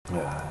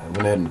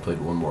went ahead and played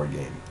one more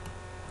game.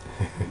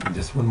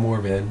 Just one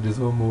more, man. Just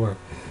one more.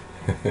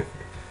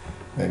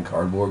 And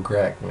cardboard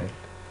crack, man.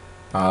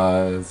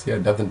 So yeah,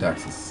 Death and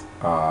Taxes.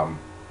 I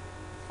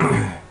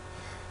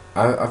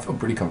feel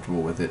pretty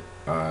comfortable with it.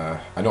 I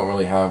don't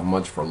really have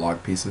much for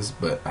lock pieces,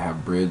 but I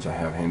have bridge, I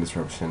have hand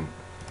disruption,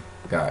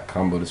 got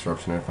combo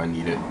disruption if I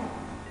need it.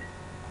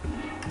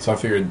 So I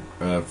figured,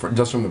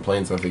 just from the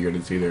planes, I figured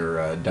it's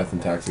either Death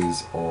and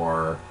Taxes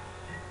or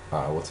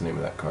what's the name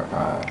of that card?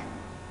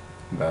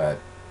 That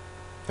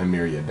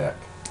Emeria deck.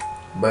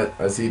 But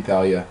I see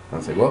Thalia, I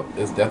was like, well,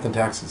 it's Death and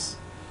Taxes.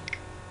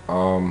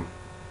 I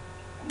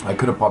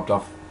could have popped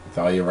off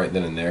Thalia right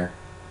then and there,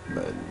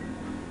 but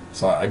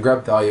so I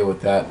grabbed Thalia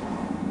with that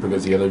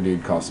because the other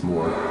dude costs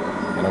more,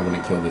 and I'm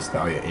going to kill this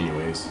Thalia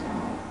anyways.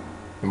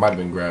 It might have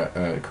been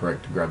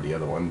correct to grab the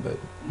other one, but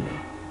you know.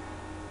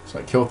 So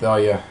I kill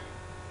Thalia,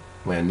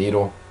 land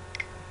Needle.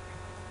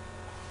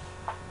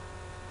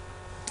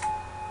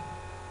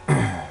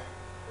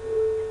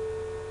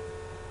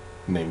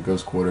 Name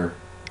Ghost Quarter.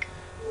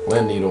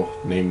 Land Needle,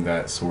 name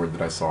that sword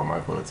that I saw in my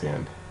opponent's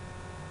hand.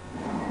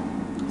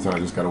 So I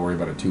just got to worry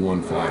about a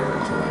 2-1 flyer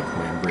until I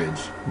land Bridge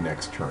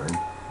next turn.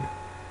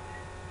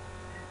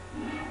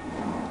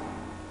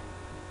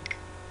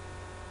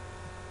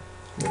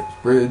 There's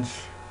Bridge,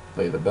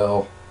 play the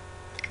Bell,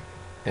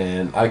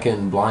 and I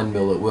can blind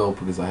mill at will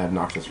because I have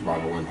Noxious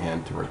Survival in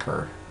hand to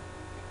recur.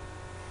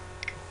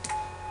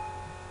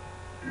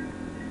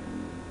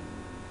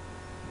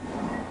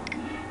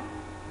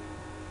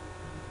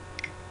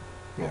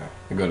 Yeah,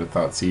 I go to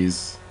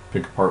Thoughtseize,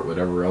 pick apart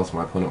whatever else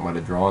my opponent might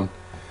have drawn,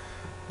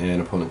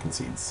 and opponent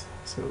concedes.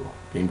 So,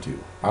 game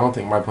 2. I don't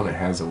think my opponent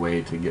has a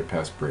way to get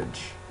past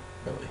Bridge,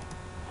 really.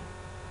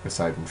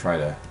 Aside from try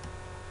to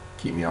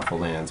keep me off of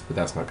lands, but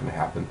that's not going to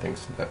happen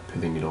thanks to that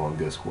Pithing Needle on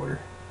Ghost Quarter.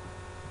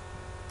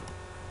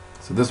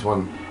 So this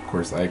one, of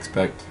course, I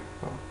expect,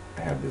 well,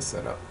 I have this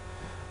set up.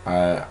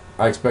 I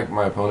expect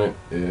my opponent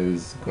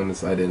is going to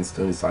side in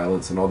Stony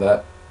Silence and all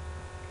that.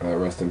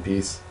 Rest in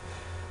peace.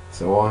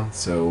 So on.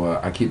 So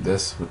I keep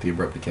this with the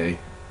Abrupt Decay.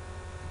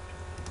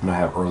 And I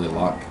have early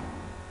lock.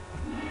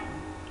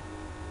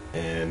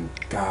 And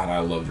God, I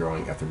love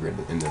drawing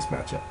Ethergrid in this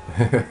matchup.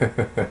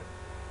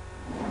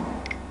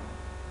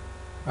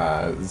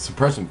 The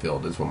Suppression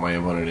Field is what my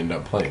opponent ended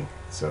up playing.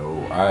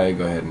 So I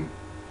go ahead and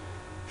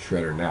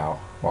shred her now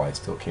while I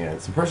still can.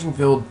 Suppression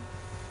Field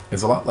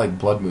is a lot like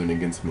Blood Moon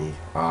against me.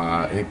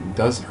 It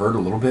does hurt a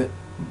little bit,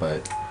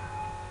 but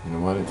you know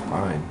what? It's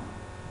fine.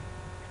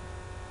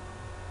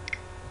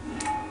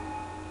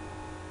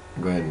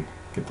 Go ahead and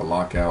get the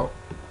lockout.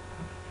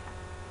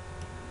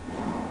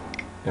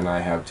 And I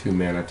have 2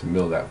 mana to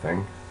mill that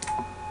thing.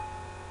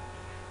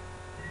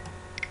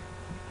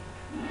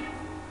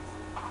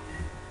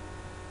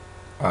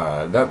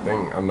 That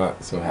thing I'm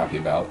not so happy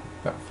about.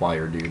 That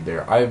flyer dude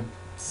there. I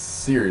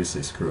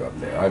seriously screw up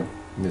there. I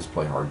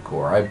misplay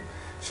hardcore. I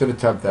should have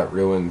tapped that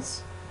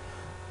Ruins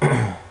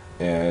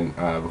and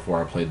before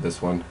I played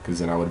this one, because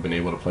then I would have been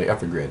able to play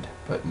Ethergrid.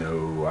 But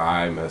no,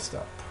 I messed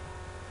up.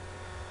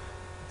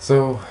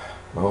 So,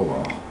 oh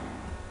well.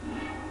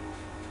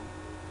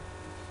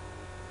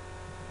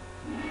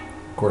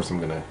 Of course I'm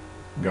gonna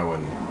go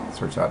and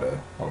search out a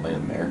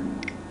land there.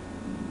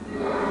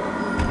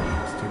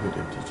 Stupid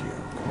MTGO.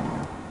 Come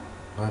on.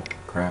 What?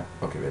 Crap.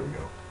 Okay, there we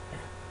go.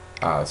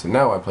 So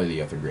now I play the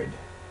Ethergrid.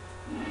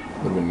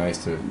 Would have been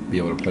nice to be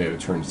able to play it a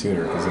turn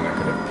sooner, because then I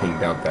could have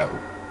pinged out that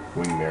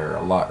Wingmare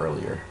a lot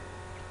earlier.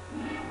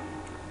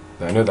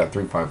 Now, I know that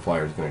 3/5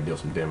 flyer is going to deal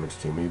some damage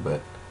to me,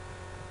 but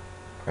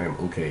I am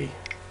okay.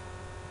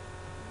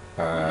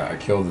 I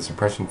kill the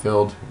Suppression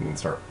Field and then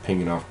start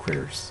pinging off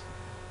critters.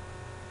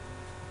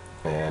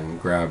 And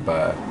grab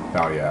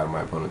Thalia out of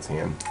my opponent's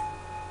hand.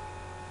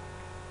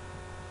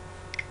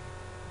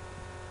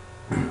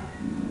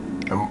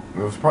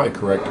 It was probably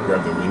correct to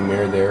grab the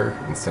Wingmare there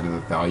instead of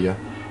the Thalia,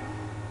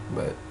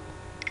 but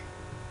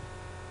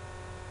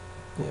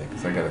yeah,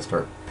 because I gotta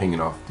start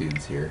pinging off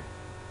dudes here.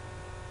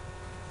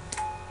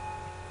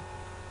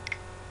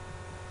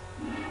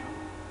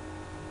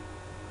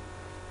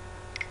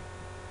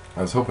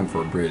 I was hoping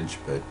for a bridge,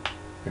 but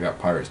I got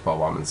Pirate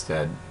Spellbomb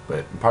instead.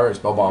 But Pirate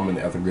Spellbomb and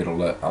Ethergrid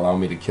will allow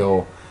me to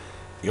kill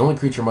the only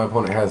creature my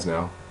opponent has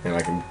now, and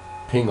I can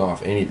ping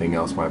off anything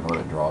else my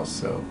opponent draws,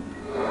 so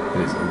it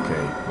is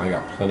okay. I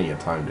got plenty of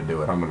time to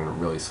do it. I'm on a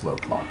really slow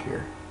clock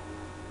here.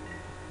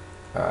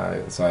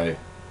 So I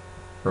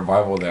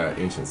revival that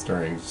Ancient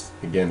Stirrings,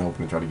 again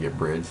hoping to try to get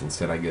bridge.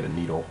 Instead I get a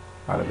Needle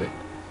out of it.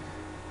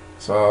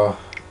 So,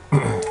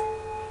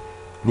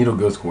 Needle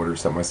Ghost Quarter,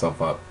 set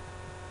myself up.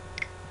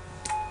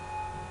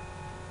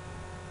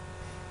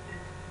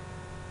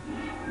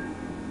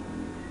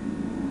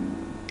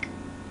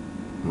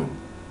 I'm going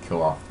to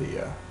kill off the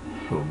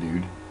little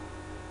dude.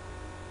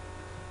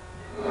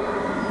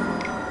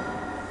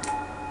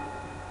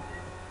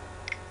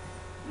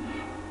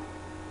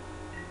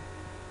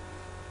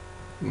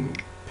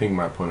 Ping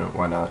my opponent,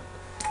 why not?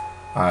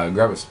 I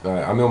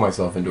mill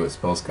myself into a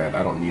Spellskite.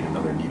 I don't need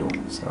another Needle,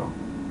 so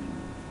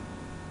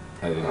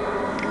I didn't.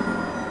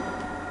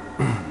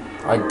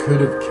 I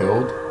could have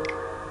killed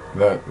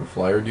that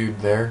flyer dude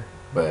there,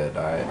 but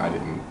I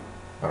didn't.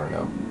 I don't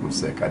know. I'm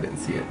sick. I didn't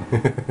see it.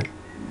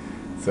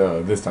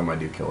 So this time I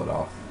do kill it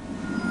off.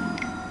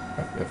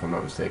 If I'm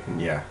not mistaken,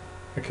 yeah,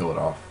 I kill it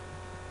off.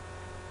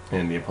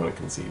 And the opponent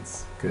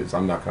concedes, because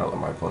I'm not going to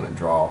let my opponent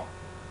draw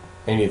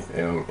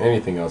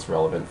anything else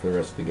relevant for the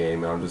rest of the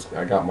game.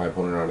 I got my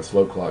opponent on a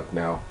slow clock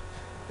now,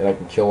 and I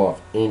can kill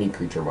off any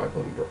creature my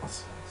opponent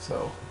draws.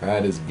 So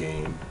that is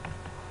game.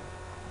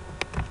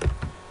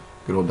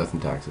 Good old Death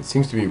and Taxes.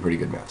 Seems to be a pretty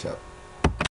good matchup.